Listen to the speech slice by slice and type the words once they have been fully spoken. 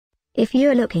If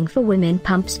you're looking for women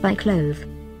pumps by Chlove,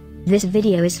 this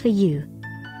video is for you.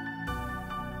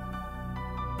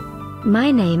 My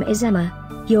name is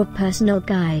Emma, your personal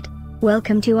guide.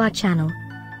 Welcome to our channel.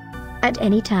 At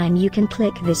any time you can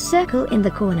click this circle in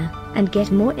the corner, and get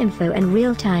more info and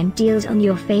real-time deals on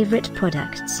your favorite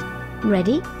products.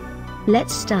 Ready?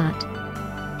 Let's start.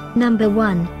 Number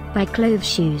 1, by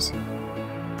Chlove-shoes.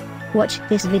 Watch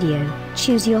this video,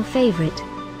 choose your favorite.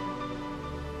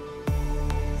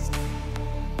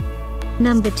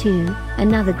 Number 2,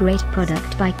 another great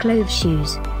product by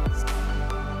Chlove-shoes.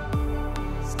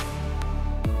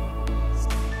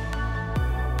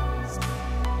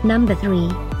 Number 3.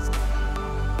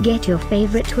 Get your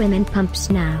favorite women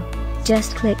pumps now.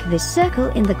 Just click this circle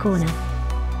in the corner.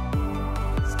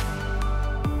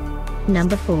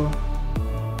 Number 4.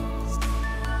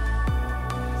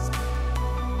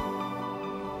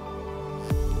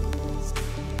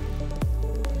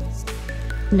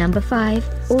 Number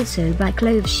 5, also by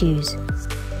Chlove-shoes.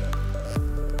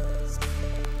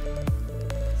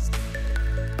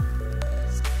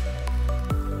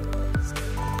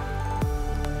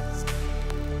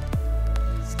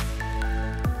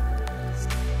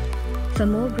 For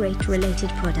more great related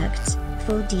products,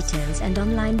 full details and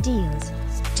online deals,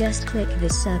 just click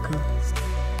this circle.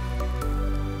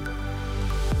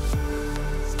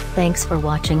 Thanks for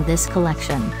watching this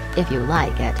collection. If you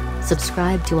like it,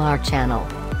 subscribe to our channel.